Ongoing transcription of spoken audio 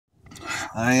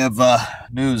I have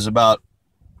news about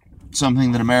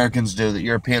something that Americans do that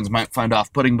Europeans might find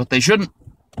off-putting, but they shouldn't.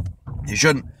 They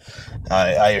shouldn't.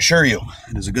 I assure you,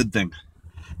 it is a good thing.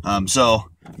 So,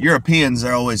 Europeans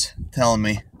are always telling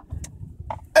me,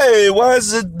 hey, why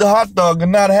is it the hot dog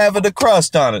and not having a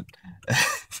crust on it?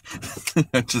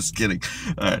 Just kidding.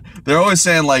 All right. They're always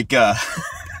saying, like,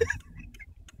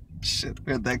 shit,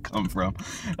 where'd that come from?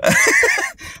 All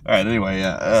right, anyway,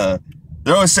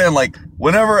 they're always saying, like,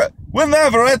 whenever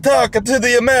I talk to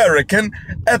the American,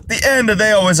 at the end,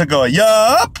 they always go,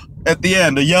 yup, at the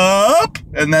end, yup,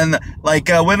 and then, like,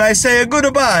 when I say a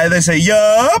goodbye, they say,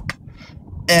 yup,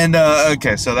 and,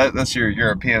 okay, so that's your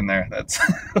European there. That's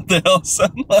what the hell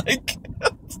sound like.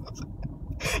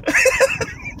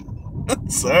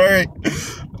 Sorry.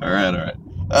 All right.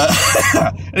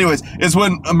 Anyways, it's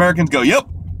when Americans go, yep,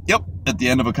 at the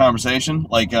end of a conversation,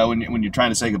 like when you're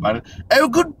trying to say goodbye to, oh,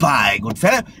 goodbye, good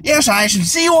fellow. Yes, I shall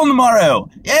see you on the morrow.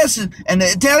 Yes, and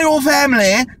tell your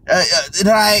family that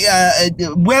I,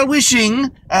 well-wishing,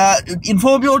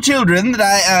 inform your children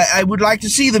that I would like to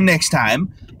see them next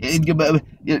time.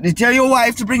 Tell your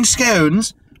wife to bring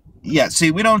scones. Yeah, see,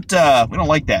 we don't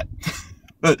like that.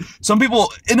 But some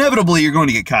people, inevitably, you're going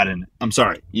to get caught in it. I'm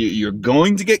sorry. You're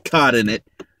going to get caught in it.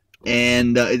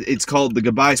 And it's called the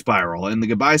goodbye spiral. And the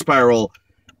goodbye spiral,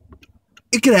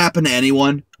 it could happen to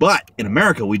anyone. But in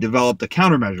America, we developed a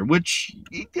countermeasure, which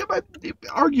might be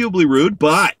arguably rude,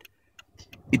 but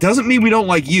it doesn't mean we don't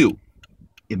like you.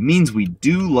 It means we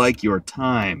do like your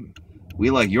time. We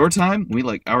like your time. We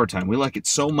like our time. We like it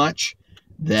so much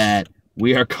that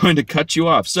we are going to cut you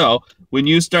off. So when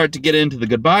you start to get into the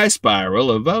goodbye spiral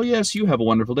of, oh, yes, you have a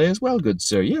wonderful day as well, good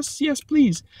sir. Yes,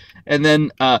 please. And then,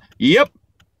 yep.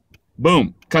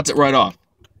 Boom, cuts it right off.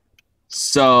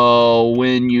 So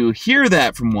when you hear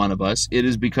that from one of us, it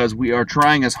is because we are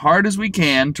trying as hard as we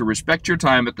can to respect your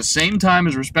time at the same time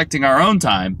as respecting our own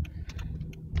time,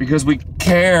 because we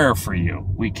care for you.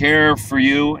 We care for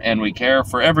you and we care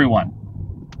for everyone,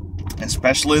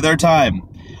 especially their time.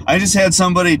 I just had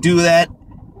somebody do that,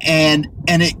 and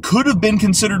it could have been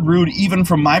considered rude even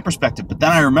from my perspective, but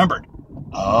then I remembered,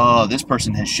 oh, this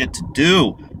person has shit to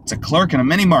do. It's a clerk in a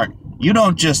mini-mart. You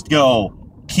don't just go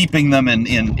keeping them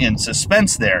in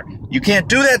suspense there. You can't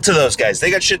do that to those guys. They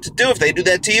got shit to do. If they do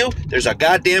that to you, there's a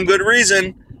goddamn good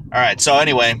reason. All right, so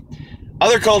anyway,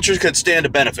 other cultures could stand to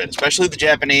benefit, especially the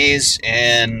Japanese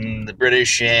and the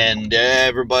British and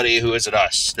everybody who isn't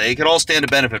us. They could all stand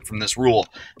to benefit from this rule.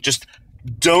 Just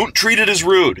don't treat it as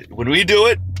rude. When we do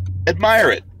it,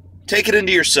 admire it. Take it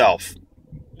into yourself.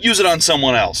 Use it on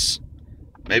someone else.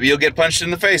 Maybe you'll get punched in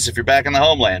the face if you're back in the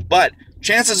homeland, but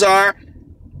chances are,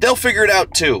 they'll figure it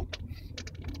out too.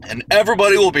 And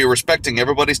everybody will be respecting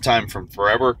everybody's time from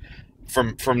forever,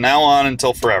 from now on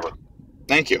until forever.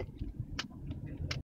 Thank you.